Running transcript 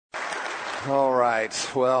All right.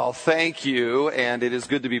 Well, thank you. And it is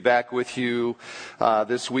good to be back with you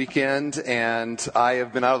this weekend. And I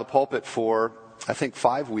have been out of the pulpit for, I think,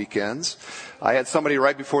 5 weekends. I had somebody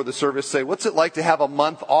right before the service say, "What's it like to have a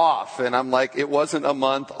month off?" And I'm like, it wasn't a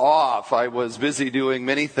month off. I was busy doing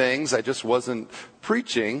many things. I just wasn't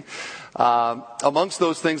preaching. Amongst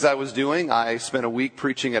those things I was doing, I spent a week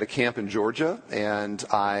preaching at a camp in Georgia, and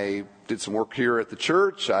I did some work here at the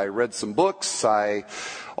church. I read some books. I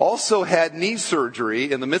also had knee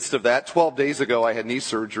surgery in the midst of that. 12 days ago, I had knee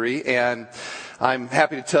surgery, and I'm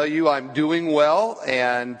happy to tell you I'm doing well,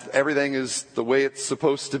 and everything is the way it's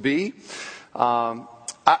supposed to be.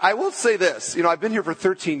 I will say this, I've been here for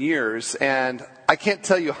 13 years, and I can't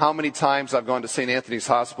tell you how many times I've gone to St. Anthony's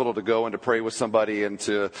Hospital to go and to pray with somebody and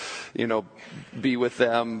to, be with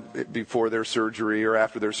them before their surgery or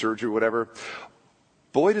after their surgery, whatever.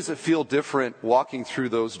 Boy, does it feel different walking through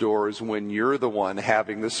those doors when you're the one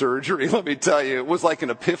having the surgery. Let me tell you, it was like an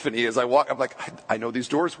epiphany as I walk. I'm like, I know these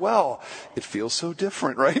doors well. It feels so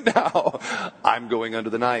different right now. I'm going under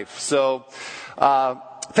the knife. So,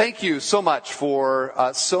 thank you so much for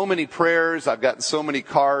so many prayers. I've gotten so many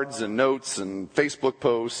cards and notes and Facebook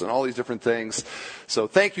posts and all these different things. So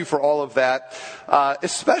thank you for all of that.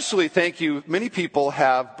 Especially thank you. Many people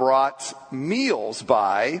have brought meals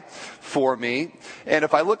by for me. And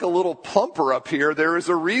if I look a little plumper up here, there is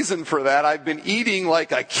a reason for that. I've been eating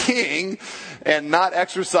like a king and not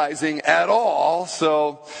exercising at all.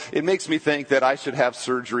 So it makes me think that I should have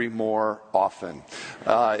surgery more often.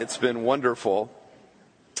 It's been wonderful.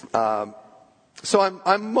 So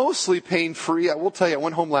I'm mostly pain-free. I will tell you, I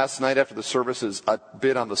went home last night after the services a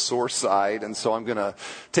bit on the sore side, and so I'm going to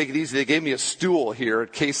take it easy. They gave me a stool here in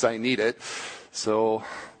case I need it, so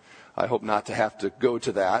I hope not to have to go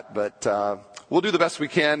to that, but we'll do the best we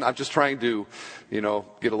can. I'm just trying to, get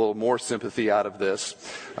a little more sympathy out of this.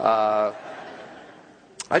 I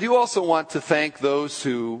do also want to thank those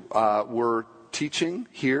who were teaching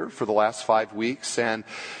here for the last 5 weeks, and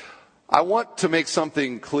I want to make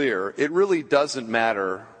something clear. It really doesn't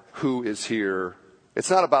matter who is here. It's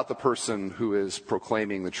not about the person who is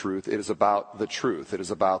proclaiming the truth. It is about the truth. It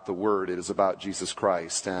is about the Word. It is about Jesus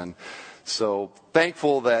Christ. And so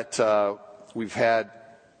thankful that we've had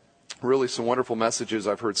really some wonderful messages.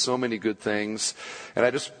 I've heard so many good things. And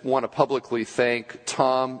I just want to publicly thank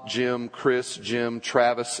Tom, Jim, Chris, Jim,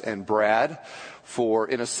 Travis, and Brad for,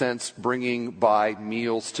 in a sense, bringing by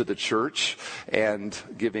meals to the church and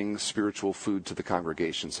giving spiritual food to the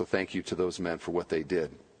congregation. So thank you to those men for what they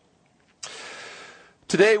did.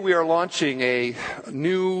 Today we are launching a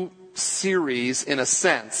new series, in a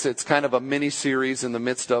sense. It's kind of a mini-series in the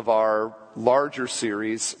midst of our larger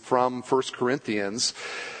series from 1 Corinthians.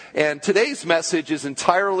 And today's message is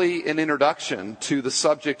entirely an introduction to the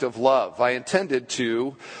subject of love. I intended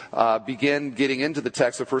to begin getting into the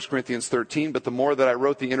text of 1 Corinthians 13, but the more that I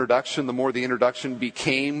wrote the introduction, the more the introduction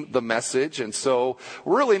became the message. And so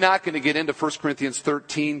we're really not going to get into 1 Corinthians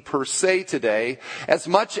 13 per se today, as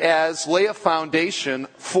much as lay a foundation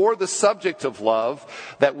for the subject of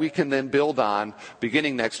love that we can then build on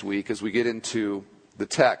beginning next week as we get into the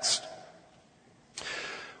text.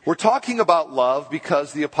 We're talking about love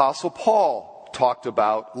because the Apostle Paul talked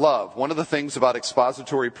about love. One of the things about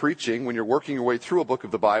expository preaching when you're working your way through a book of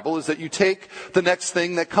the Bible is that you take the next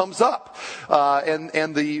thing that comes up.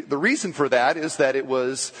 And the reason for that is that it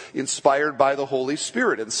was inspired by the Holy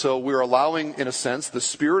Spirit. And so we're allowing, in a sense, the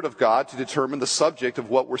Spirit of God to determine the subject of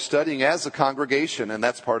what we're studying as a congregation. And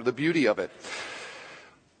that's part of the beauty of it.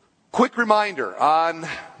 Quick reminder on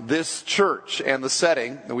this church and the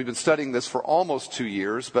setting, and we've been studying this for almost 2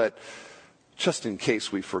 years, but just in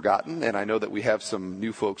case we've forgotten, and I know that we have some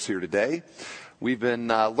new folks here today, we've been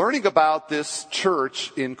learning about this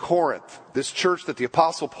church in Corinth, this church that the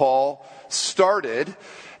Apostle Paul started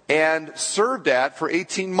and served at for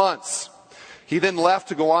 18 months. He then left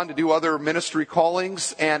to go on to do other ministry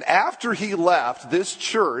callings, and after he left, this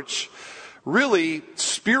church really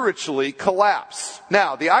spiritually collapsed.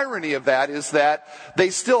 Now, the irony of that is that they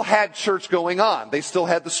still had church going on. They still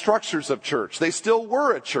had the structures of church. They still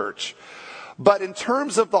were a church. But in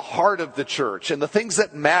terms of the heart of the church and the things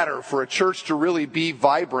that matter for a church to really be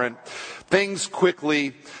vibrant, things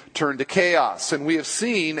quickly turned to chaos. And we have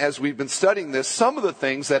seen, as we've been studying this, some of the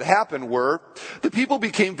things that happened were the people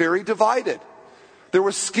became very divided. There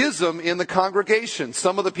was schism in the congregation.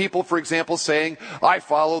 Some of the people, for example, saying, I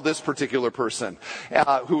follow this particular person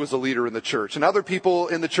who was a leader in the church. And other people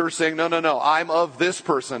in the church saying, no, I'm of this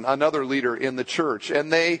person, another leader in the church. And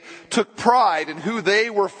they took pride in who they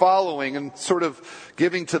were following and sort of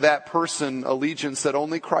giving to that person allegiance that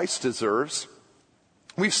only Christ deserves.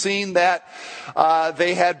 We've seen that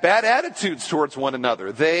they had bad attitudes towards one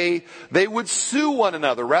another. They would sue one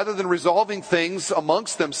another. Rather than resolving things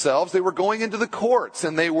amongst themselves, they were going into the courts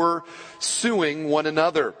and they were suing one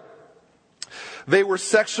another. They were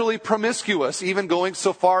sexually promiscuous, even going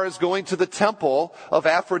so far as going to the temple of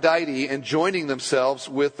Aphrodite and joining themselves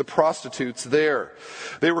with the prostitutes there.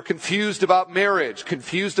 They were confused about marriage,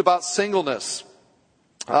 confused about singleness.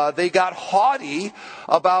 They got haughty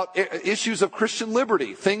about issues of Christian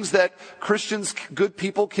liberty, things that Christians, good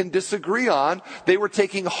people, can disagree on. They were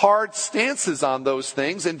taking hard stances on those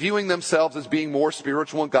things and viewing themselves as being more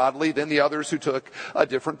spiritual and godly than the others who took a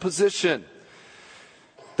different position.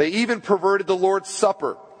 They even perverted the Lord's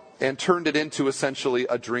Supper and turned it into essentially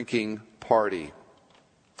a drinking party.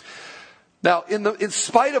 Now, in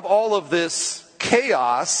spite of all of this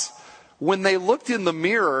chaos, when they looked in the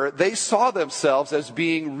mirror, they saw themselves as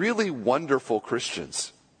being really wonderful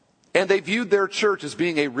Christians. And they viewed their church as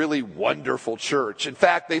being a really wonderful church. In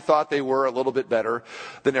fact, they thought they were a little bit better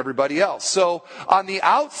than everybody else. So on the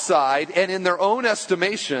outside and in their own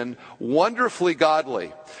estimation, wonderfully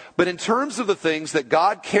godly. But in terms of the things that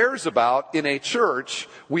God cares about in a church,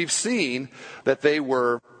 we've seen that they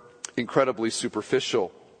were incredibly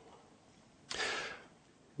superficial.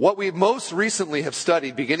 What we most recently have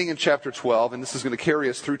studied, beginning in chapter 12, and this is going to carry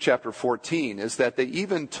us through chapter 14, is that they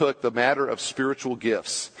even took the matter of spiritual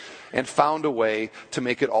gifts and found a way to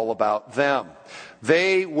make it all about them.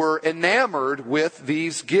 They were enamored with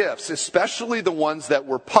these gifts, especially the ones that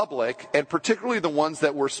were public, and particularly the ones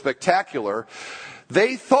that were spectacular.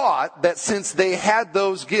 They thought that since they had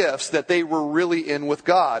those gifts, that they were really in with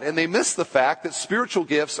God. And they missed the fact that spiritual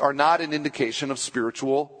gifts are not an indication of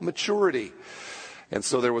spiritual maturity. And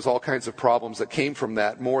so there was all kinds of problems that came from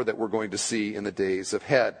that, more that we're going to see in the days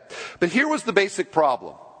ahead. But here was the basic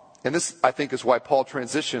problem. And this, I think, is why Paul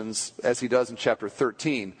transitions, as he does in chapter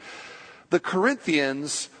 13. The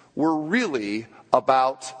Corinthians were really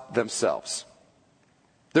about themselves.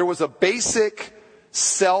 There was a basic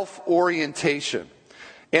self-orientation.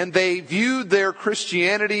 And they viewed their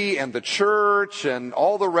Christianity and the church and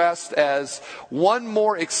all the rest as one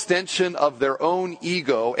more extension of their own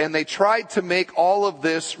ego. And they tried to make all of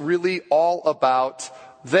this really all about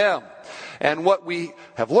them. And what we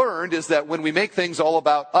have learned is that when we make things all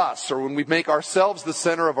about us, or when we make ourselves the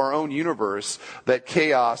center of our own universe, that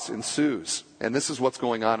chaos ensues. And this is what's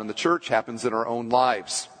going on in the church, happens in our own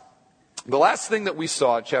lives. The last thing that we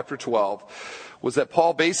saw in chapter 12 was that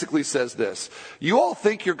Paul basically says this: you all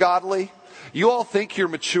think you're godly, you all think you're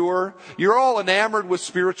mature, you're all enamored with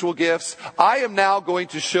spiritual gifts. I am now going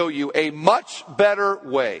to show you a much better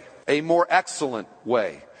way, a more excellent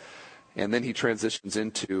way. And then he transitions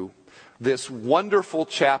into this wonderful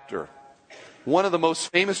chapter, one of the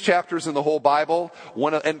most famous chapters in the whole Bible,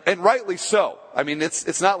 and rightly so. I mean,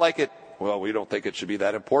 it's not like it, well, we don't think it should be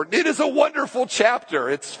that important. It is a wonderful chapter.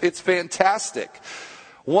 It's fantastic.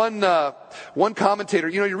 One commentator,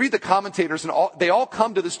 you read the commentators and they all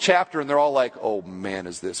come to this chapter and they're all like, oh man,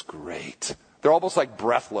 is this great. They're almost like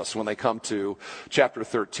breathless when they come to chapter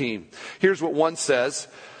 13. Here's what one says: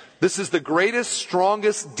 this is the greatest,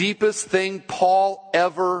 strongest, deepest thing Paul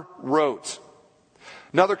ever wrote.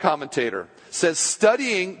 Another commentator says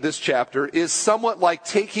studying this chapter is somewhat like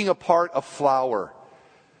taking apart a flower.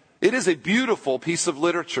 It is a beautiful piece of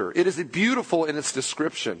literature. It is beautiful in its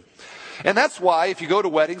description. And that's why if you go to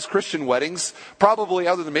weddings, Christian weddings, probably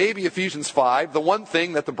other than maybe Ephesians 5, the one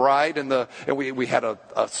thing that the bride and we had a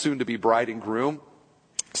soon-to-be bride and groom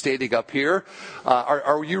standing up here.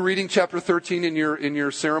 Are you reading chapter 13 in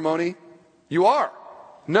your ceremony? You are?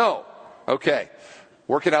 No. Okay.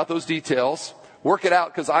 Working out those details. Work it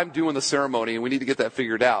out, because I'm doing the ceremony and we need to get that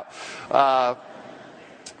figured out.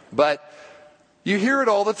 But you hear it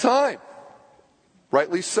all the time.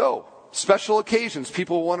 Rightly so. Special occasions,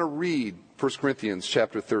 people want to read 1 Corinthians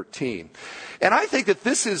chapter 13. And I think that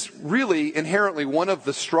this is really inherently one of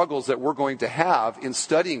the struggles that we're going to have in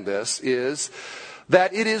studying this, is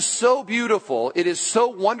that it is so beautiful, it is so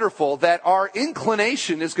wonderful, that our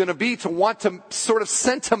inclination is going to be to want to sort of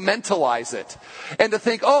sentimentalize it. And to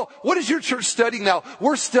think, oh, what is your church studying now?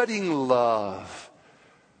 We're studying love.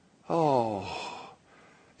 Oh,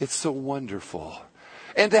 it's so wonderful.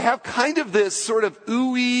 And to have kind of this sort of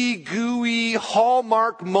ooey, gooey,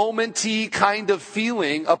 hallmark momenty kind of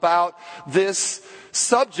feeling about this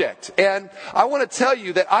subject. And I want to tell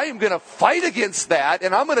you that I am going to fight against that,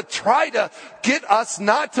 and I'm going to try to get us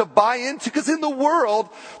not to buy into, because in the world,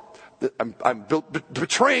 I'm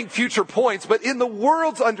betraying future points, but in the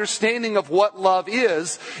world's understanding of what love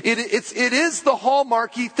is, it is the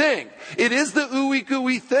hallmarky thing. It is the ooey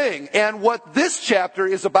gooey thing. And what this chapter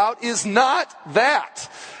is about is not that.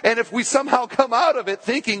 And if we somehow come out of it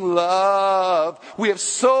thinking love, we have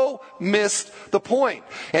so missed the point.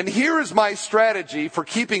 And here is my strategy for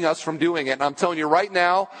keeping us from doing it. And I'm telling you right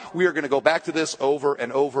now, we are going to go back to this over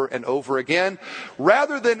and over and over again.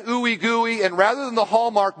 Rather than ooey gooey and rather than the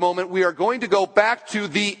hallmark moment, we are going to go back to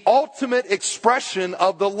the ultimate expression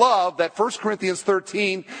of the love that 1 Corinthians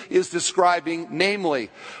 13 is describing, namely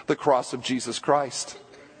the cross of Jesus Christ.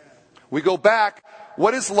 We go back.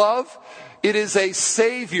 What is love? It is a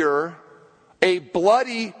Savior, a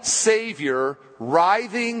bloody Savior,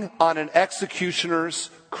 writhing on an executioner's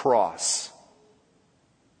cross.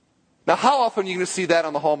 Now, how often are you going to see that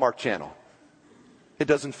on the Hallmark Channel? It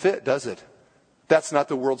doesn't fit, does it? That's not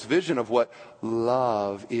the world's vision of what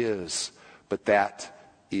love is, but that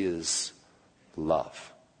is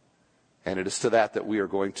love. And it is to that we are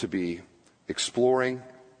going to be exploring,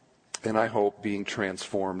 and I hope being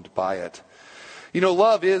transformed by it. You know,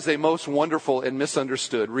 love is a most wonderful and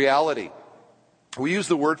misunderstood reality. We use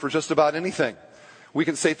the word for just about anything. We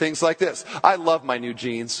can say things like this: I love my new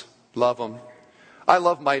jeans. Love them. I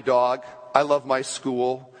love my dog. I love my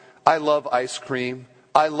school. I love ice cream.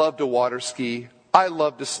 I love to water ski. I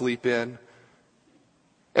love to sleep in.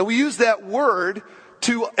 And we use that word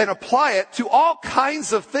and apply it to all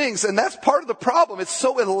kinds of things. And that's part of the problem. It's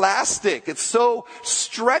so elastic. It's so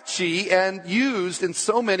stretchy and used in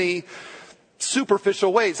so many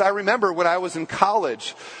superficial ways. I remember when I was in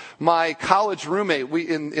college, my college roommate,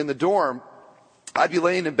 in the dorm, I'd be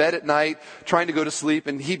laying in bed at night trying to go to sleep,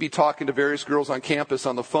 and he'd be talking to various girls on campus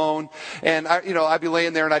on the phone. And I'd be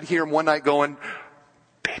laying there and I'd hear him one night going,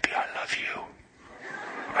 "Baby, I love you.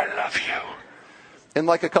 I love you." And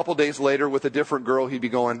like a couple days later with a different girl, he'd be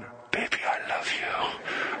going, "Baby, I love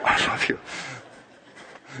you. I love you."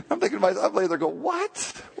 I'm thinking to myself, I'm laying there going,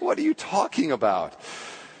 what? What are you talking about?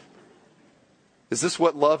 Is this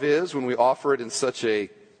what love is when we offer it in such a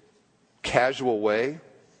casual way?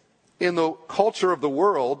 In the culture of the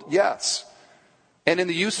world, yes. And in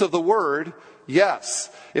the use of the word, yes.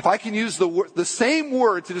 If I can use the same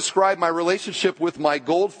word to describe my relationship with my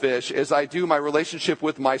goldfish as I do my relationship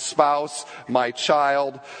with my spouse, my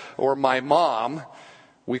child, or my mom,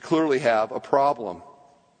 we clearly have a problem.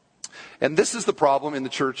 And this is the problem in the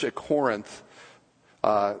church at Corinth.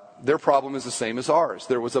 Their problem is the same as ours.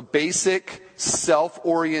 There was a basic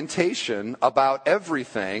self-orientation about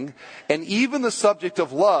everything, and even the subject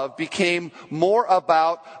of love became more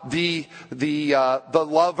about the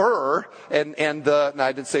lover and the. No,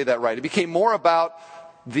 I didn't say that right. It became more about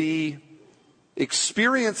the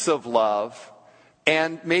experience of love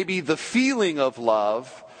and maybe the feeling of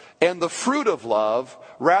love and the fruit of love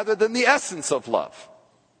rather than the essence of love.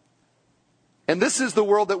 And this is the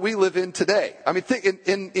world that we live in today. I mean, think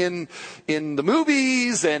in the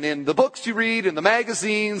movies and in the books you read, in the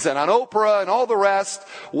magazines and on Oprah and all the rest,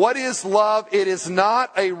 what is love? It is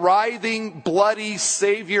not a writhing, bloody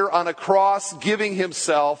Savior on a cross giving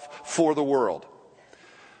himself for the world.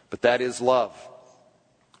 But that is love.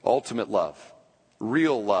 Ultimate love.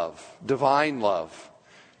 Real love. Divine love.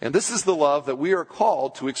 And this is the love that we are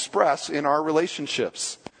called to express in our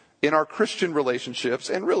relationships, in our Christian relationships,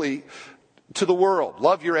 and really to the world.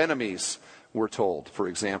 Love your enemies, we're told, for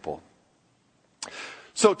example.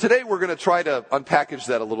 So today we're going to try to unpackage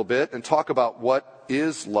that a little bit and talk about what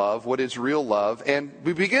is love, what is real love. And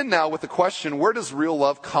we begin now with the question, where does real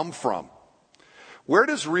love come from? Where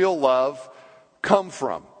does real love come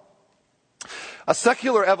from? A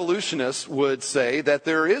secular evolutionist would say that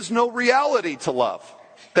there is no reality to love,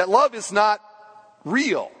 that love is not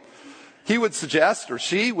real. He would suggest, or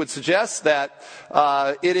she would suggest, that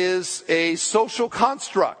it is a social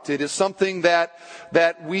construct. It is something that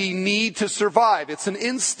we need to survive. It's an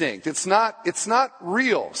instinct. It's not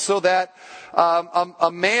real. So that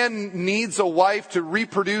a man needs a wife to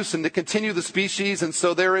reproduce and to continue the species, and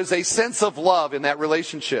so there is a sense of love in that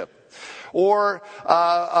relationship. Or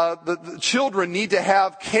the children need to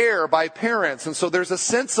have care by parents, and so there's a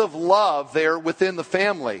sense of love there within the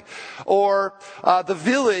family. Or the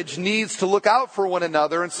village needs to look out for one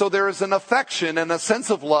another, and so there is an affection and a sense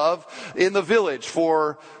of love in the village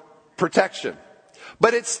for protection.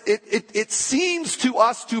 But it seems to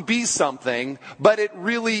us to be something, but it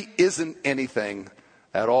really isn't anything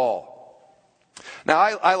at all. Now,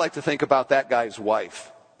 I like to think about that guy's wife.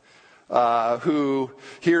 Who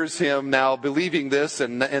hears him now believing this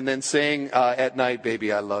and then saying at night,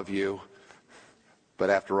 "Baby, I love you." But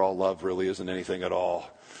after all, love really isn't anything at all.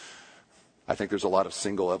 I think there's a lot of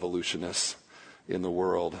single evolutionists in the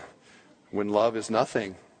world. When love is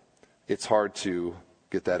nothing, it's hard to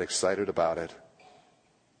get that excited about it.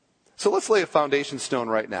 So let's lay a foundation stone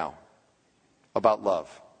right now about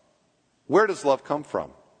love. Where does love come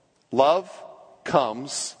from? Love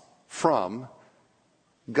comes from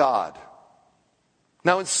God.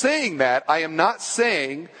 Now, in saying that, I am not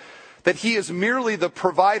saying that he is merely the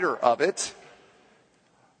provider of it.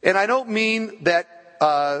 And I don't mean that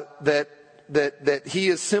he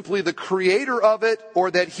is simply the creator of it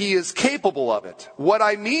or that he is capable of it. What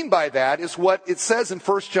I mean by that is what it says in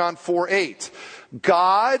 1 John 4:8.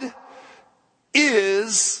 God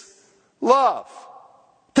is love.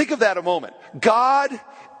 Think of that a moment. God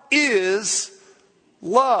is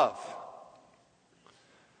love.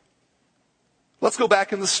 Let's go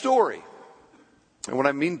back in the story. And when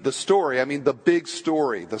I mean the story, I mean the big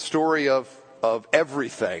story, the story of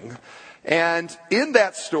everything. And in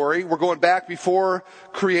that story, we're going back before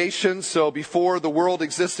creation, so before the world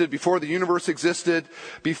existed, before the universe existed,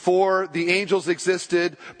 before the angels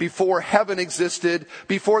existed, before heaven existed,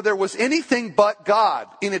 before there was anything but God.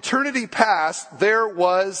 In eternity past, there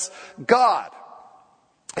was God.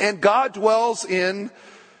 And God dwells in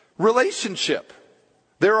relationship.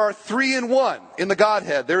 There are three in one in the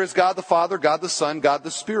Godhead. There is God the Father, God the Son, God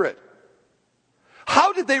the Spirit.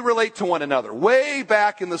 How did they relate to one another? Way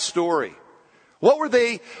back in the story. What were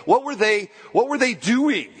they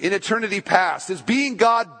doing in eternity past? Is being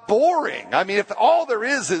God boring? I mean, if all there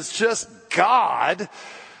is just God,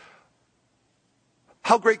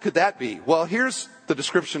 how great could that be? Well, here's the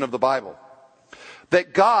description of the Bible.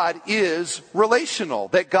 That God is relational,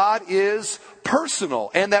 that God is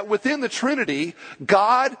personal, and that within the Trinity,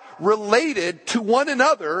 God related to one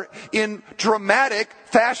another in dramatic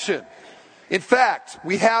fashion. In fact,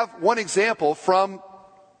 we have one example from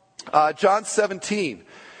John 17,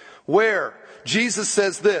 where Jesus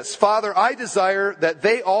says this, Father, I desire that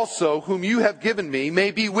they also, whom you have given me,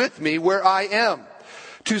 may be with me where I am,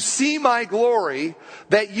 to see my glory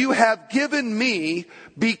that you have given me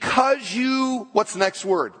because you, what's the next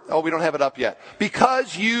word? Oh, we don't have it up yet.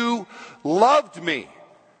 Because you loved me.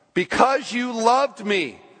 Because you loved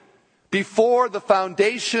me before the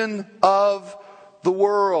foundation of the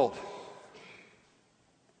world.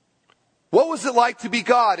 What was it like to be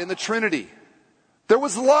God in the Trinity? There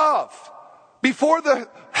was love. Before the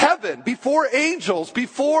heaven, before angels,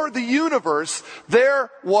 before the universe, there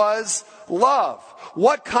was love.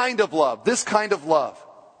 What kind of love? This kind of love.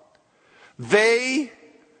 They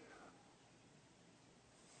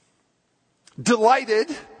delighted,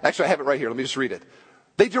 actually I have it right here, let me just read it.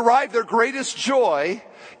 They derived their greatest joy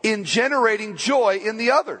in generating joy in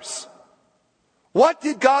the others. What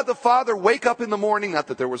did God the Father wake up in the morning? Not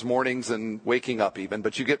that there was mornings and waking up even,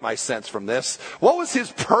 but you get my sense from this. What was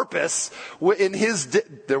his purpose in his,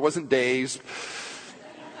 there wasn't days.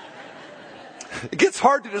 It gets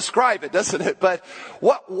hard to describe it, doesn't it? But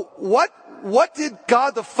what did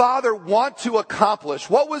God the Father want to accomplish?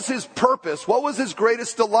 What was his purpose? What was his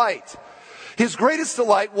greatest delight? His greatest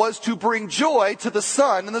delight was to bring joy to the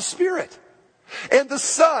Son and the Spirit. And the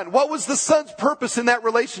Son, what was the Son's purpose in that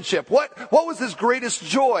relationship? What was his greatest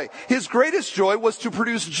joy? His greatest joy was to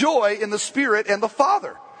produce joy in the Spirit and the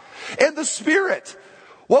Father. And the Spirit,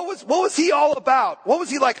 what was he all about? What was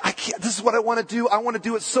he like? This is what I want to do. I want to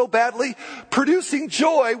do it so badly. Producing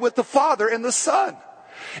joy with the Father and the Son.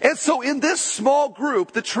 And so in this small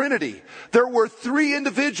group, the Trinity, there were three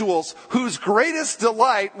individuals whose greatest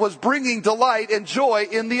delight was bringing delight and joy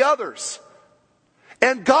in the others.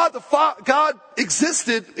 And God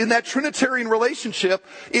existed in that Trinitarian relationship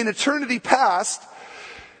in eternity past,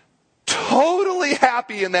 totally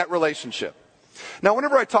happy in that relationship. Now,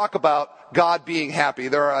 whenever I talk about God being happy,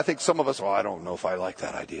 I think some of us, I don't know if I like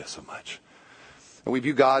that idea so much. And we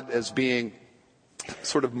view God as being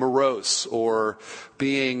sort of morose or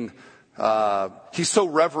being, he's so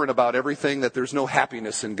reverent about everything that there's no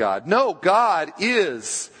happiness in God. No, God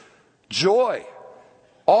is joy,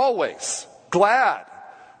 always, glad,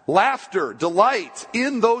 laughter, delight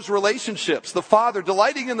in those relationships. The Father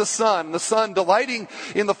delighting in the Son delighting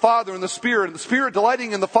in the Father and the Spirit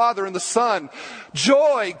delighting in the Father and the Son.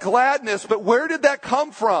 Joy, gladness, but where did that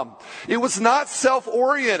come from? It was not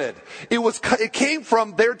self-oriented. It came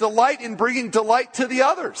from their delight in bringing delight to the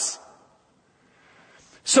others.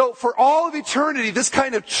 So for all of eternity, this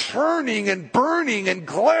kind of churning and burning and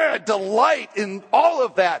glad delight in all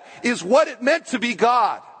of that is what it meant to be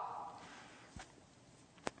God.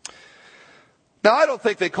 Now, I don't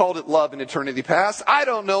think they called it love in eternity past. I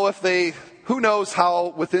don't know who knows how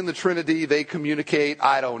within the Trinity they communicate.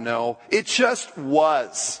 I don't know. It just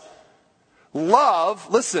was. Love,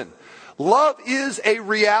 listen, Love is a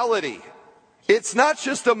reality. It's not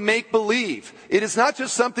just a make-believe. It is not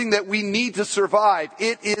just something that we need to survive.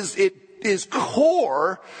 It is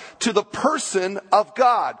core to the person of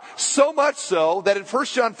God. So much so that in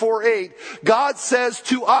 1 John 4:8, God says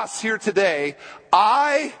to us here today,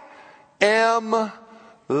 I am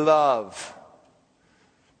love.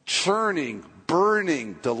 Churning,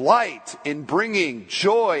 burning delight in bringing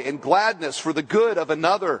joy and gladness for the good of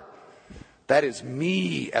another. That is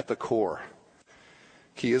me at the core.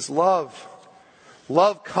 He is love.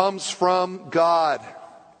 Love comes from God.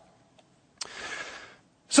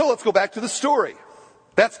 So let's go back to the story.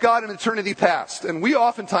 That's God in eternity past. And we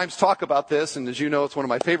oftentimes talk about this, and as you know, it's one of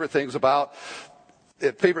my favorite things about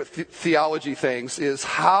theology things, is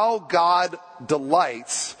how God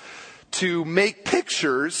delights to make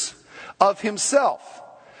pictures of himself.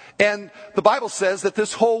 And the Bible says that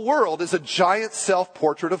this whole world is a giant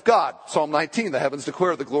self-portrait of God. Psalm 19, the heavens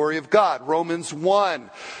declare the glory of God. Romans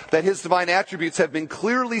 1, that his divine attributes have been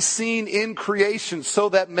clearly seen in creation so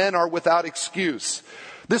that men are without excuse.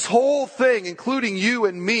 This whole thing, including you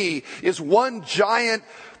and me, is one giant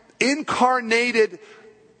incarnated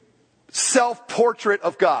self-portrait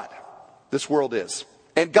of God. This world is.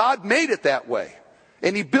 And God made it that way.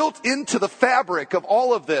 And he built into the fabric of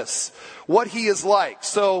all of this what he is like.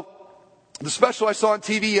 So the special I saw on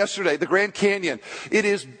TV yesterday, the Grand Canyon, it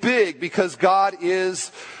is big because God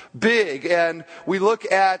is big. And we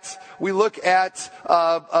look at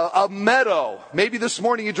a meadow. Maybe this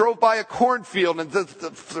morning you drove by a cornfield and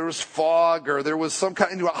there was fog or there was some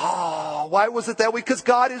kind of, why was it that way? Because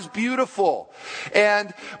God is beautiful.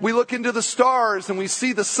 And we look into the stars and we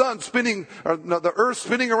see the sun spinning, the earth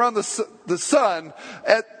spinning around the sun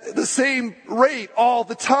at the same rate all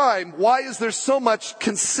the time. Why is there so much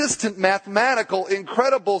consistent mathematical,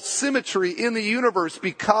 incredible symmetry in the universe?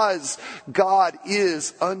 Because God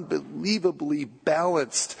is unbelievably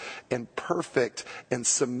balanced and perfect and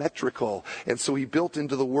symmetrical. And so he built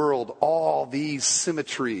into the world all these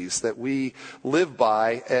symmetries that we live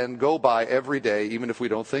by and go by every day, even if we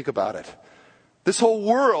don't think about it. This whole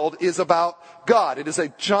world is about God. It is a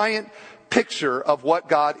giant picture of what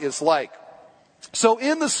God is like. So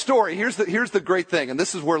in the story, here's the great thing, and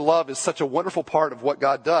this is where love is such a wonderful part of what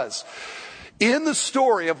God does. In the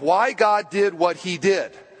story of why God did what he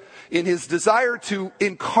did, in his desire to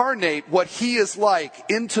incarnate what he is like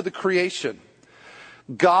into the creation,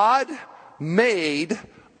 God made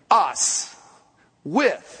us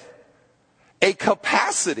with a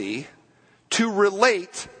capacity to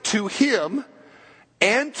relate to him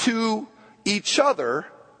and to each other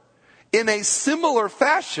in a similar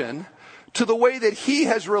fashion to the way that he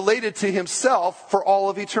has related to himself for all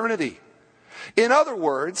of eternity. In other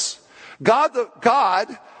words, God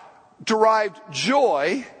derived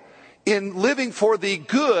joy in living for the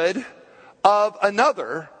good of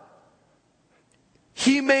another.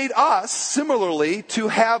 He made us similarly to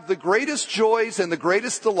have the greatest joys and the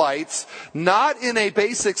greatest delights, not in a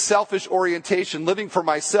basic selfish orientation, living for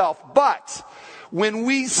myself, but when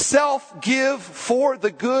we self-give for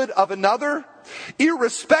the good of another,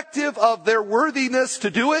 irrespective of their worthiness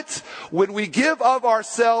to do it, when we give of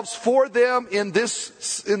ourselves for them in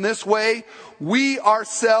this way, we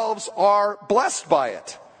ourselves are blessed by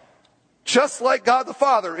it. Just like God the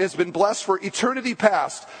Father has been blessed for eternity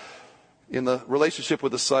past in the relationship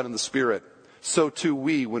with the Son and the Spirit, so too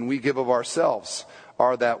we, when we give of ourselves,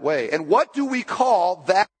 are that way. And what do we call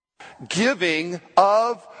that giving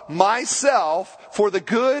of myself for the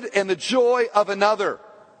good and the joy of another?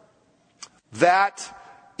 That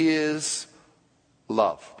is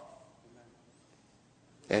love.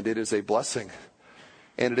 And it is a blessing.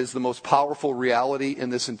 And it is the most powerful reality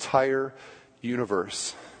in this entire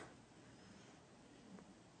universe.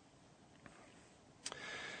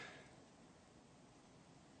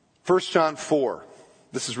 First John 4.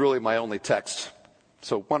 This is really my only text.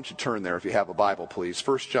 So why don't you turn there if you have a Bible, please.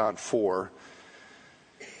 1 John 4.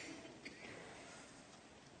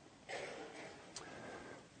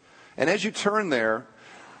 And as you turn there,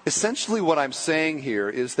 essentially what I'm saying here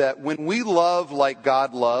is that when we love like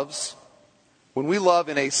God loves, when we love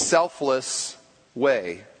in a selfless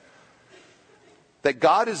way, that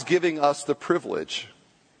God is giving us the privilege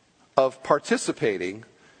of participating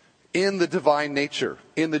in the divine nature,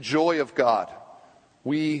 in the joy of God.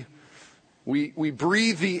 We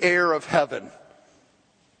breathe the air of heaven.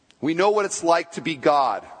 We know what it's like to be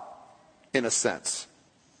God, in a sense.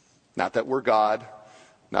 Not that we're God,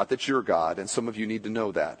 not that you're God, and some of you need to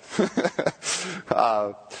know that.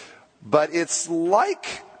 But it's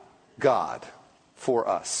like God for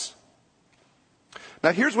us.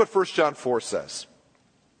 Now here's what 1 John 4 says.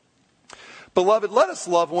 Beloved, let us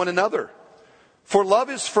love one another. For love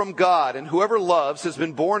is from God, and whoever loves has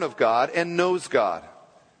been born of God and knows God.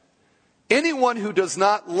 Anyone who does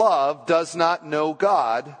not love does not know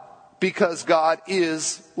God, because God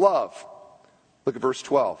is love. Look at verse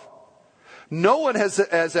 12. No one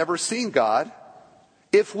has ever seen God.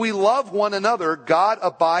 If we love one another, God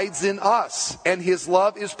abides in us, and his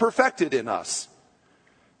love is perfected in us.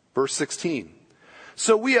 Verse 16.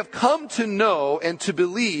 So we have come to know and to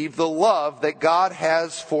believe the love that God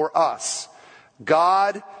has for us.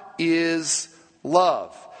 God is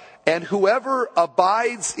love. And whoever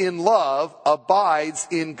abides in love abides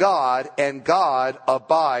in God, and God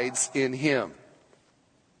abides in him.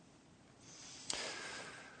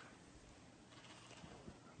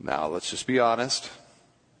 Now, let's just be honest.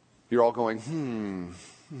 You're all going,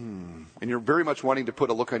 And you're very much wanting to put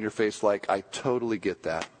a look on your face like, I totally get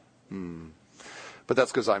that. But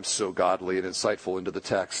that's because I'm so godly and insightful into the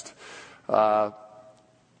text. That's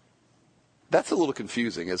a little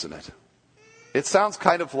confusing, isn't it? It sounds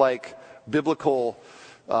kind of like biblical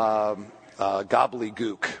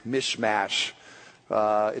gobbledygook, mishmash.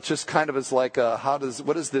 It just kind of is like,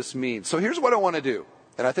 what does this mean? So here's what I want to do,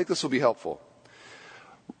 and I think this will be helpful.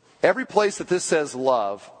 Every place that this says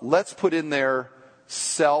love, let's put in there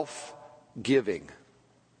self-giving.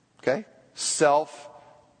 Okay?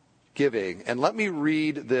 Self-giving. And let me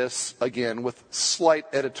read this again with slight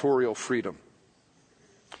editorial freedom.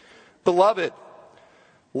 Beloved,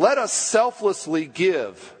 let us selflessly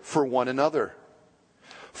give for one another.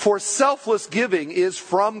 For selfless giving is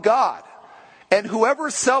from God. And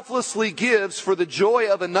whoever selflessly gives for the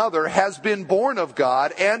joy of another has been born of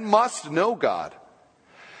God and must know God.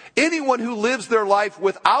 Anyone who lives their life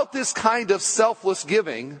without this kind of selfless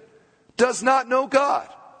giving does not know God,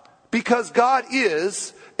 because God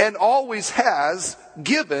is and always has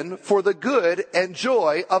given for the good and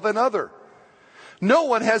joy of another. No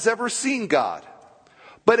one has ever seen God.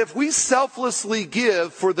 But if we selflessly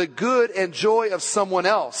give for the good and joy of someone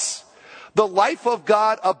else, the life of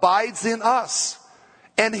God abides in us,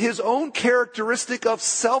 and his own characteristic of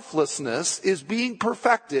selflessness is being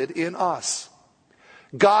perfected in us.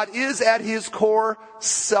 God is at his core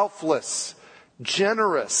selfless,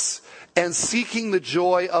 generous, and seeking the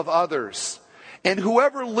joy of others. And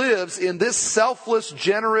whoever lives in this selfless,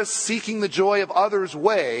 generous, seeking the joy of others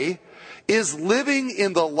way is living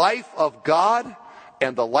in the life of God,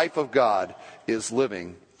 and the life of God is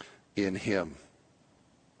living in him.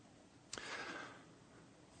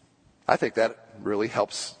 I think that really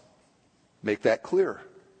helps make that clear.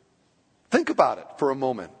 Think about it for a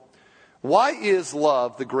moment. Why is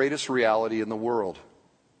love the greatest reality in the world?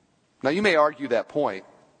 Now, you may argue that point,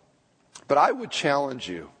 but I would challenge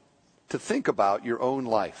you to think about your own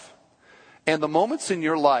life and the moments in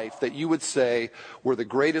your life that you would say were the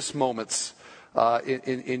greatest moments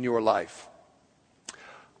in your life.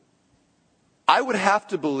 I would have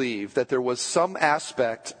to believe that there was some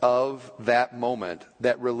aspect of that moment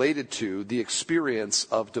that related to the experience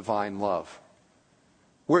of divine love,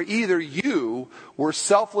 where either you were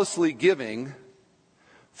selflessly giving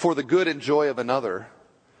for the good and joy of another,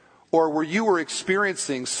 or where you were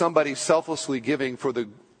experiencing somebody selflessly giving for the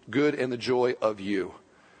good and the joy of you.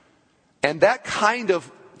 And that kind of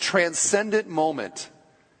transcendent moment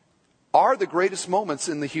are the greatest moments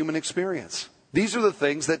in the human experience. These are the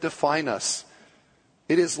things that define us.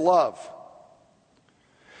 It is love.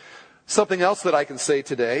 Something else that I can say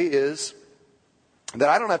today is that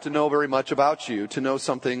I don't have to know very much about you to know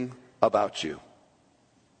something about you.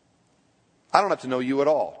 I don't have to know you at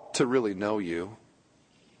all to really know you.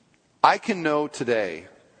 I can know today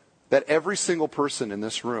that every single person in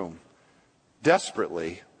this room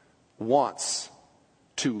desperately wants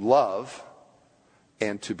to love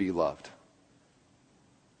and to be loved.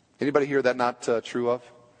 Anybody here that not true of?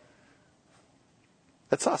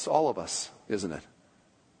 That's us, all of us, isn't it?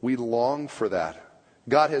 We long for that.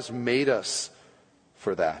 God has made us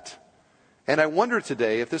for that. And I wonder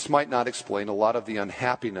today if this might not explain a lot of the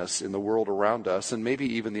unhappiness in the world around us, and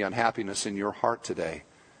maybe even the unhappiness in your heart today.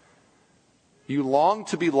 You long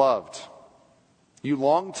to be loved. You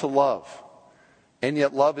long to love. And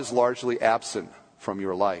yet love is largely absent from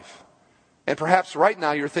your life. And perhaps right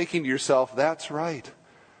now you're thinking to yourself, that's right.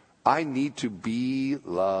 I need to be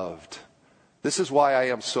loved. This is why I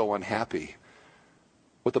am so unhappy.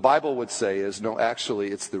 What the Bible would say is, no,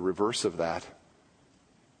 actually, it's the reverse of that.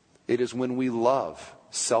 It is when we love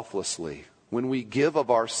selflessly, when we give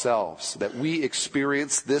of ourselves, that we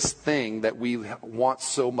experience this thing that we want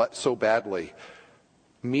so much, so badly.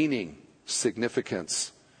 Meaning,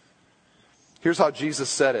 significance. Here's how Jesus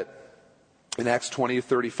said it in Acts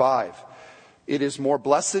 20:35. It is more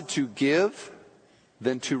blessed to give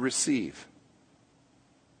than to receive.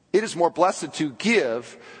 It is more blessed to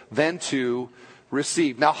give than to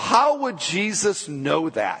receive. Now, how would Jesus know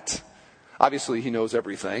that? Obviously, he knows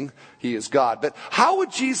everything. He is God. But how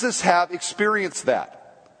would Jesus have experienced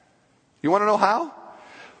that? You want to know how?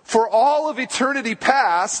 For all of eternity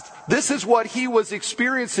past, this is what he was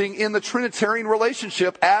experiencing in the Trinitarian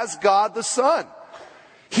relationship as God the Son.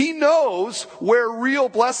 He knows where real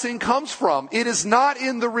blessing comes from. It is not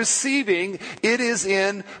in the receiving, it is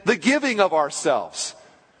in the giving of ourselves.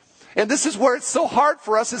 And this is where it's so hard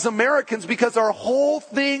for us as Americans, because our whole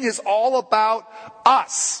thing is all about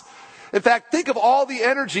us. In fact, think of all the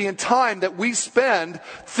energy and time that we spend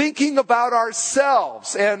thinking about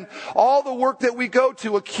ourselves and all the work that we go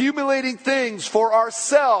to accumulating things for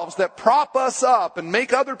ourselves that prop us up and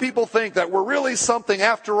make other people think that we're really something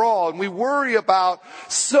after all. And we worry about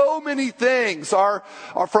so many things,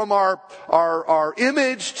 from our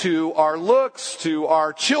image to our looks to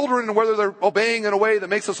our children and whether they're obeying in a way that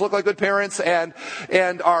makes us look like good parents, and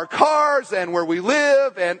our cars and where we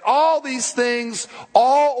live, and all these things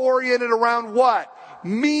all oriented around what?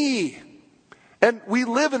 Me. And we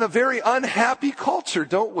live in a very unhappy culture,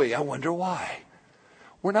 don't we? I wonder why.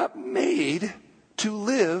 We're not made to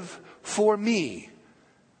live for me.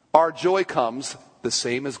 Our joy comes the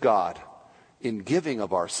same as God in giving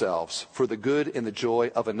of ourselves for the good and the joy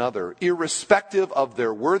of another, irrespective of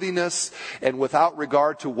their worthiness and without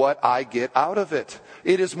regard to what I get out of it.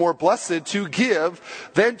 It is more blessed to give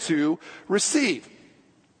than to receive.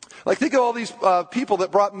 Like, think of all these people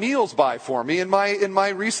that brought meals by for me in my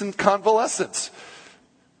recent convalescence.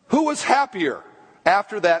 Who was happier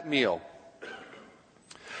after that meal?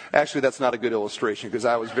 Actually, that's not a good illustration, because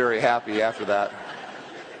I was very happy after that.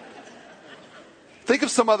 Think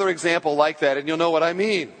of some other example like that and you'll know what I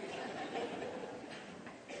mean.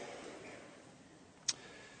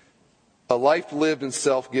 A life lived in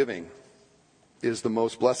self-giving is the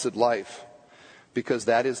most blessed life, because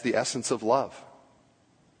that is the essence of love.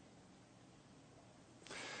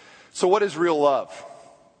 So what is real love?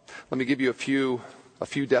 Let me give you a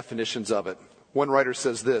few definitions of it. One writer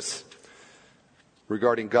says this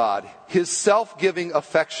regarding God: his self-giving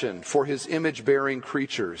affection for his image-bearing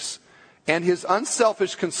creatures and his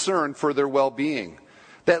unselfish concern for their well-being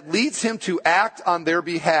that leads him to act on their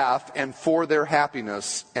behalf and for their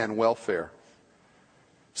happiness and welfare.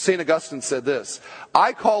 St. Augustine said this: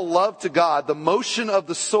 I call love to God the motion of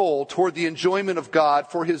the soul toward the enjoyment of God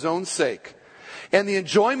for his own sake, and the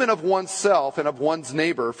enjoyment of oneself and of one's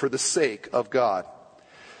neighbor for the sake of God.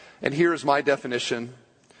 And here's my definition: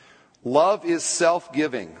 love is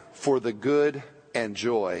self-giving for the good and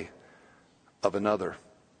joy of another.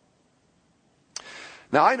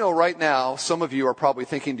 Now, I know right now some of you are probably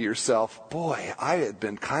thinking to yourself, boy, I had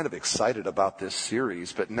been kind of excited about this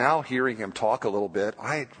series, but now hearing him talk a little bit,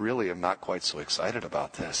 I really am not quite so excited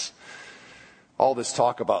about this. All this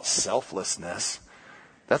talk about selflessness,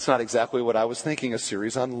 that's not exactly what I was thinking a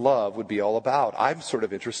series on love would be all about. I'm sort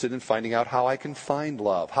of interested in finding out how I can find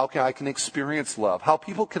love, how I can experience love, how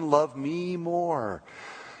people can love me more.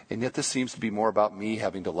 And yet this seems to be more about me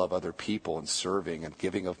having to love other people and serving and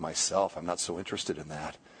giving of myself. I'm not so interested in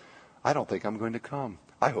that. I don't think I'm going to come.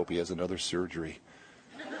 I hope he has another surgery.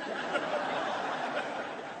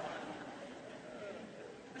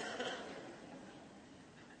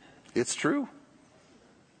 It's true.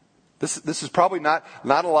 This is probably not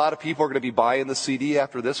a lot of people are going to be buying the CD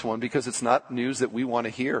after this one, because it's not news that we want to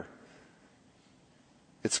hear.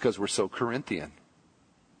 It's because we're so Corinthian.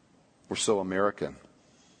 We're so American.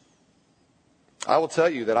 I will tell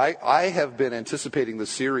you that I have been anticipating this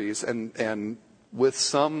series and with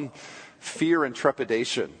some fear and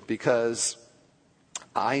trepidation, because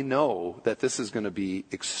I know that this is going to be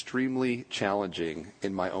extremely challenging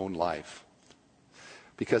in my own life.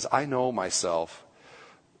 Because I know myself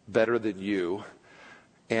better than you,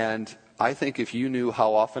 and I think if you knew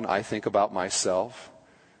how often I think about myself,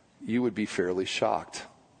 you would be fairly shocked.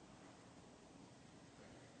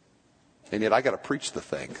 And yet I got to preach the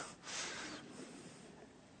thing.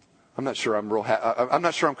 I'm not sure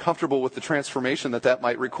I'm comfortable with the transformation that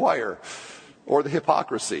might require, or the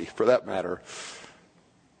hypocrisy, for that matter.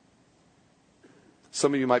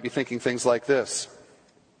 Some of you might be thinking things like this: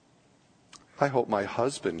 I hope my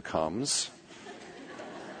husband comes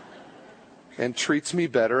and treats me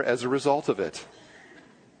better as a result of it.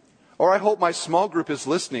 Or I hope my small group is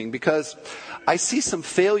listening, because I see some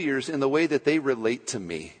failures in the way that they relate to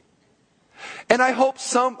me. And I hope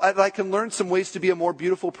I can learn some ways to be a more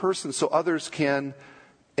beautiful person so others can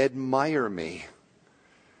admire me.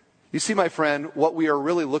 You see, my friend, what we are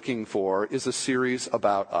really looking for is a series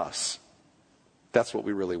about us. That's what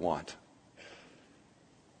we really want.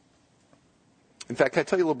 In fact, can I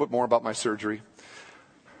tell you a little bit more about my surgery?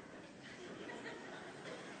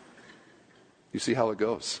 You see how it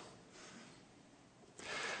goes.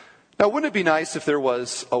 Now, wouldn't it be nice if there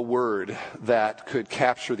was a word that could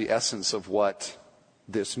capture the essence of what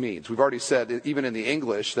this means? We've already said, even in the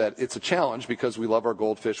English, that it's a challenge because we love our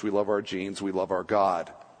goldfish, we love our jeans, we love our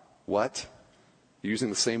God. What? Using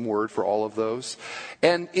the same word for all of those?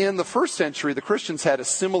 And in the first century, the Christians had a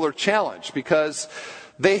similar challenge because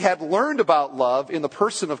they had learned about love in the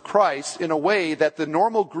person of Christ in a way that the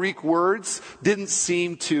normal Greek words didn't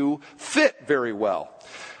seem to fit very well.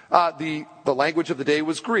 The language of the day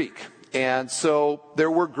was Greek. And so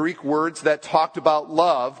there were Greek words that talked about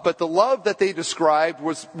love, but the love that they described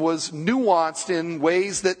was nuanced in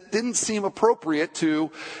ways that didn't seem appropriate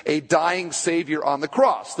to a dying Savior on the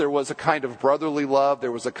cross. There was a kind of brotherly love,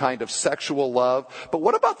 there was a kind of sexual love. But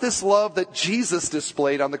what about this love that Jesus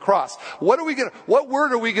displayed on the cross? What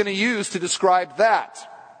word are we going to use to describe that?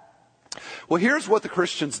 Well, here's what the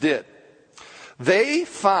Christians did. They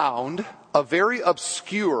found a very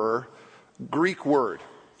obscure Greek word.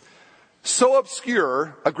 So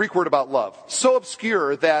obscure, a Greek word about love, so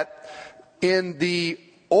obscure that in the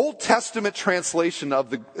Old Testament translation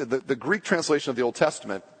of the Greek translation of the Old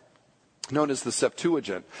Testament, known as the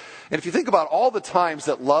Septuagint, and if you think about all the times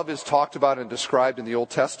that love is talked about and described in the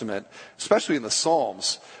Old Testament, especially in the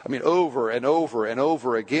Psalms, over and over and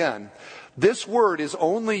over again, this word is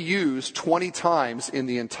only used 20 times in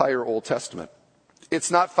the entire Old Testament.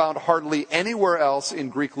 It's not found hardly anywhere else in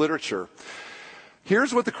Greek literature.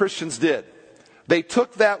 Here's what the Christians did. They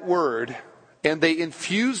took that word and they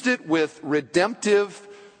infused it with redemptive,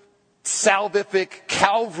 salvific,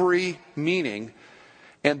 Calvary meaning.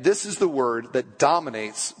 And this is the word that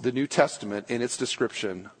dominates the New Testament in its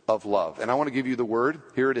description of love. And I want to give you the word.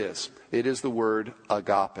 Here it is. It is the word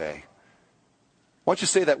agape. Why don't you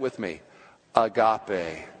say that with me?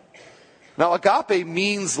 Agape. Now, agape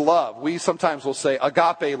means love. We sometimes will say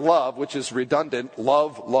agape love, which is redundant,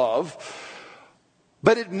 love.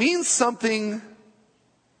 But it means something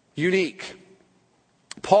unique.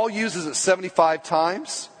 Paul uses it 75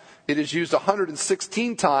 times. It is used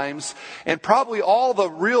 116 times. And probably all the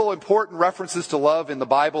real important references to love in the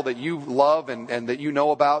Bible that you love and that you know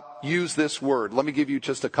about use this word. Let me give you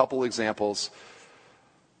just a couple examples.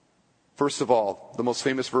 First of all, the most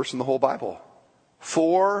famous verse in the whole Bible.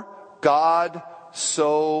 For God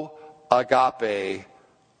so agape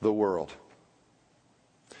the world.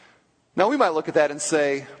 Now we might look at that and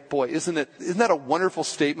say, boy, isn't that a wonderful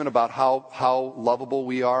statement about how lovable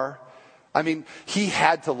we are? He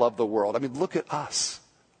had to love the world. Look at us.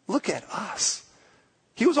 Look at us.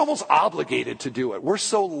 He was almost obligated to do it. We're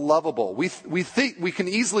so lovable. We think we can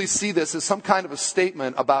easily see this as some kind of a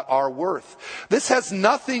statement about our worth. This has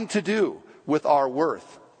nothing to do with our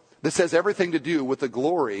worth. This has everything to do with the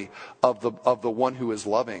glory of the one who is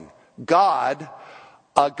loving. God,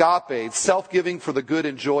 agape, self-giving for the good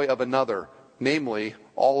and joy of another, namely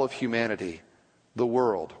all of humanity, the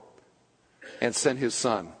world, and sent his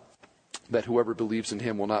Son, that whoever believes in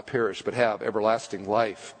him will not perish but have everlasting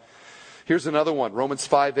life. Here's another one, Romans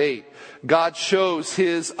 5:8. God shows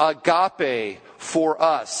his agape for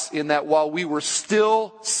us in that while we were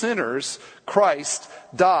still sinners, Christ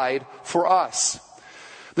died for us.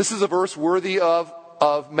 This is a verse worthy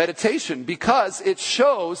of meditation because it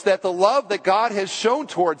shows that the love that God has shown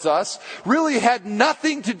towards us really had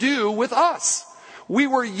nothing to do with us. We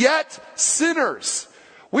were yet sinners.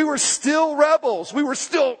 We were still rebels. We were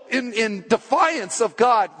still in defiance of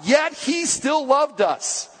God, yet he still loved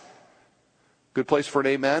us. Good place for an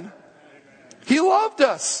amen? He loved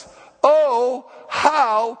us. Oh,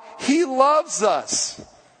 how he loves us.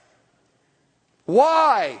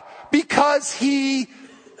 Why? Because he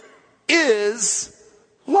is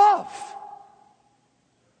love.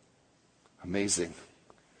 Amazing.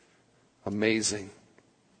 Amazing.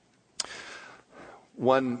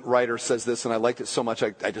 One writer says this, and I liked it so much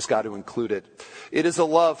I just got to include it. It is a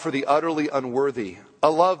love for the utterly unworthy, a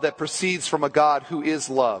love that proceeds from a God who is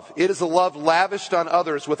love. It is a love lavished on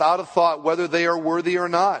others without a thought whether they are worthy or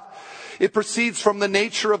not. It proceeds from the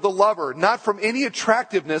nature of the lover, not from any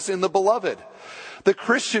attractiveness in the beloved. The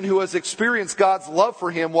Christian who has experienced God's love for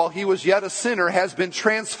him while he was yet a sinner has been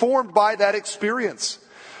transformed by that experience.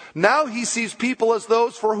 Now he sees people as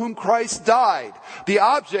those for whom Christ died, the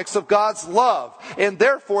objects of God's love, and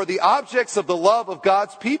therefore the objects of the love of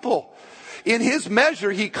God's people. In his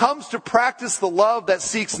measure, he comes to practice the love that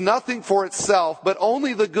seeks nothing for itself, but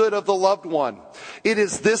only the good of the loved one. It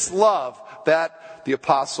is this love that the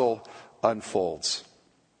apostle unfolds.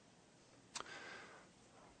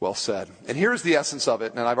 Well said. And here's the essence of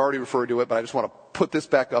it, and I've already referred to it, but I just want to put this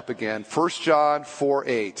back up again. 1 John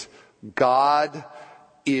 4:8. God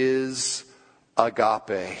is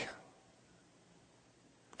agape.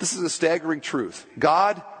 This is a staggering truth.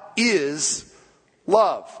 God is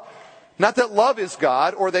love. Not that love is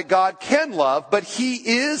God or that God can love, but He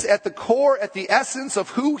is at the core, at the essence of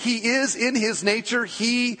who He is in His nature.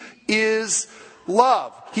 He is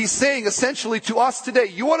love. He's saying essentially to us today,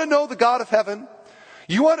 you want to know the God of heaven?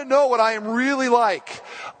 You want to know what I am really like?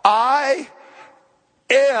 I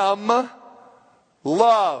am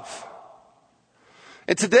love.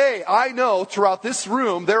 And today, I know throughout this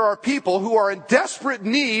room, there are people who are in desperate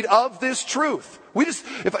need of this truth.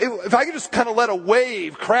 If I could just kind of let a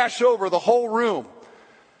wave crash over the whole room.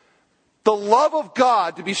 The love of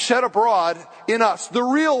God to be shed abroad in us. The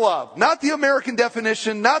real love. Not the American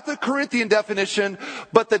definition, not the Corinthian definition,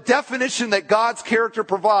 but the definition that God's character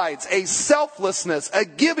provides. A selflessness, a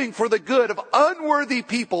giving for the good of unworthy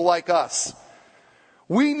people like us.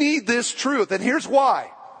 We need this truth, and here's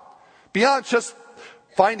why. Beyond just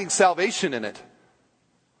finding salvation in it.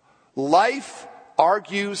 Life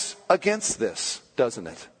argues against this, doesn't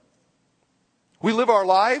it? We live our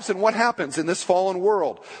lives, and what happens in this fallen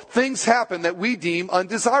world? Things happen that we deem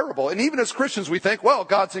undesirable. And even as Christians, we think, well,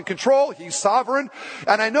 God's in control, He's sovereign,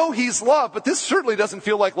 and I know He's love, but this certainly doesn't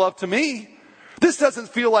feel like love to me. This doesn't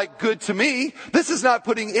feel like good to me. This is not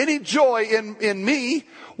putting any joy in me.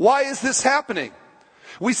 Why is this happening?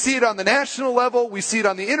 We see it on the national level. We see it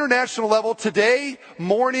on the international level. Today,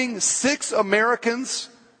 mourning 6 Americans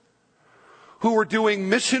who were doing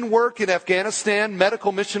mission work in Afghanistan,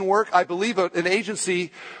 medical mission work. I believe an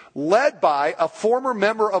agency led by a former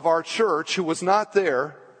member of our church who was not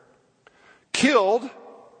there, killed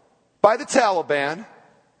by the Taliban.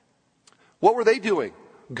 What were they doing?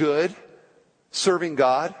 Good, serving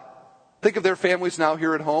God. Think of their families now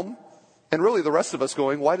here at home. And really the rest of us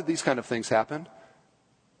going, why did these kind of things happen?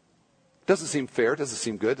 Doesn't seem fair, doesn't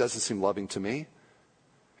seem good, doesn't seem loving to me.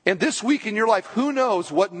 And this week in your life, who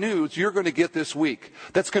knows what news you're going to get this week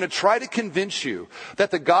that's going to try to convince you that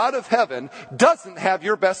the God of heaven doesn't have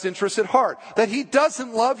your best interest at heart, that He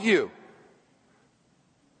doesn't love you.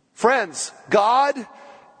 Friends, God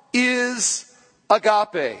is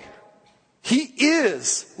agape. He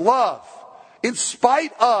is love. In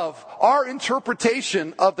spite of our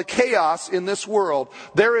interpretation of the chaos in this world,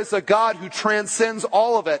 there is a God who transcends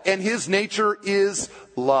all of it, and His nature is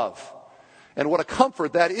love. And what a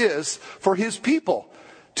comfort that is for His people,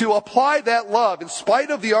 to apply that love in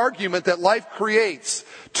spite of the argument that life creates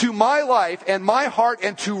to my life and my heart,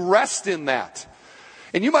 and to rest in that.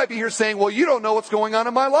 And you might be here saying, well, you don't know what's going on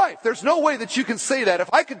in my life. There's no way that you can say that.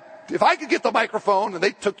 If I could get the microphone and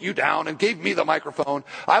they took you down and gave me the microphone,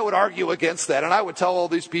 I would argue against that. And I would tell all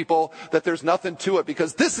these people that there's nothing to it,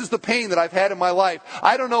 because this is the pain that I've had in my life.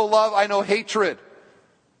 I don't know love, I know hatred.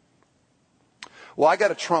 Well, I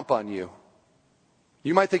got a trump on you.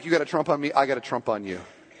 You might think you got a trump on me, I got a trump on you.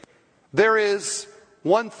 There is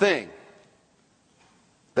one thing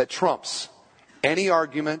that trumps any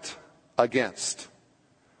argument against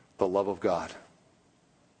the love of God.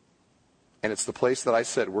 And it's the place that I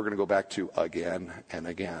said we're going to go back to again and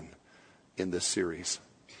again in this series.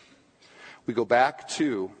 We go back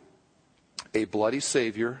to a bloody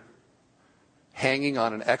Savior hanging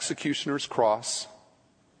on an executioner's cross,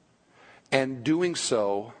 and doing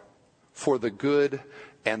so for the good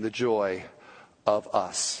and the joy of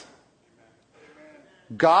us.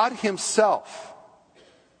 God Himself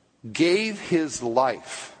gave His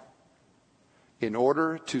life in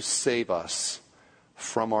order to save us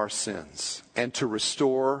from our sins and to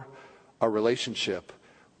restore a relationship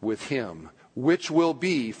with Him, which will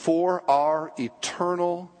be for our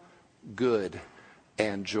eternal good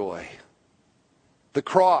and joy. The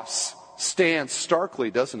cross stands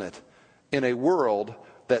starkly, doesn't it, in a world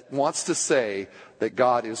that wants to say that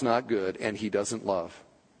God is not good and He doesn't love.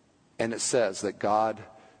 And it says that God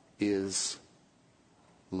is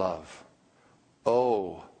love.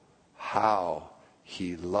 Oh, how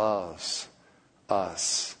He loves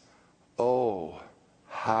us. Oh,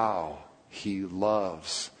 how He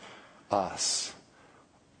loves us.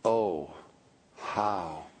 Oh,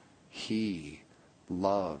 how He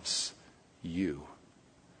loves you.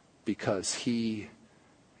 Because He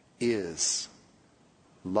is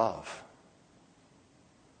love.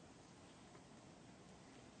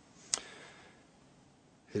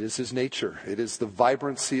 It is His nature. It is the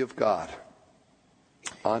vibrancy of God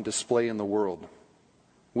on display in the world,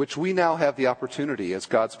 which we now have the opportunity as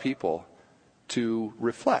God's people to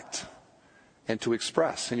reflect and to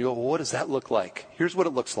express. And you go, well, what does that look like? Here's what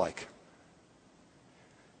it looks like.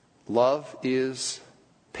 Love is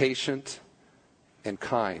patient, and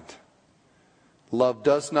kind. Love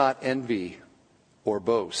does not envy or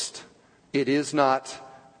boast. It is not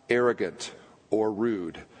arrogant or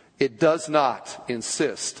rude. It does not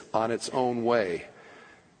insist on its own way.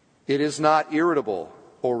 It is not irritable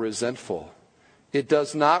or resentful. It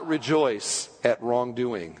does not rejoice at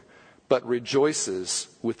wrongdoing, but rejoices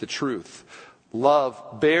with the truth.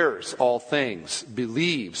 Love bears all things,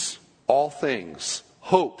 believes all things,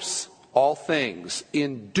 hopes all things,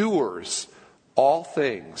 endures all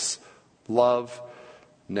things. Love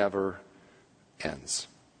never ends.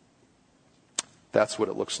 That's what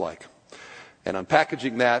it looks like. And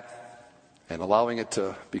unpackaging that and allowing it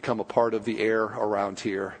to become a part of the air around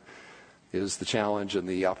here is the challenge and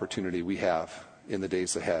the opportunity we have in the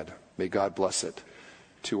days ahead. May God bless it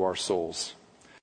to our souls.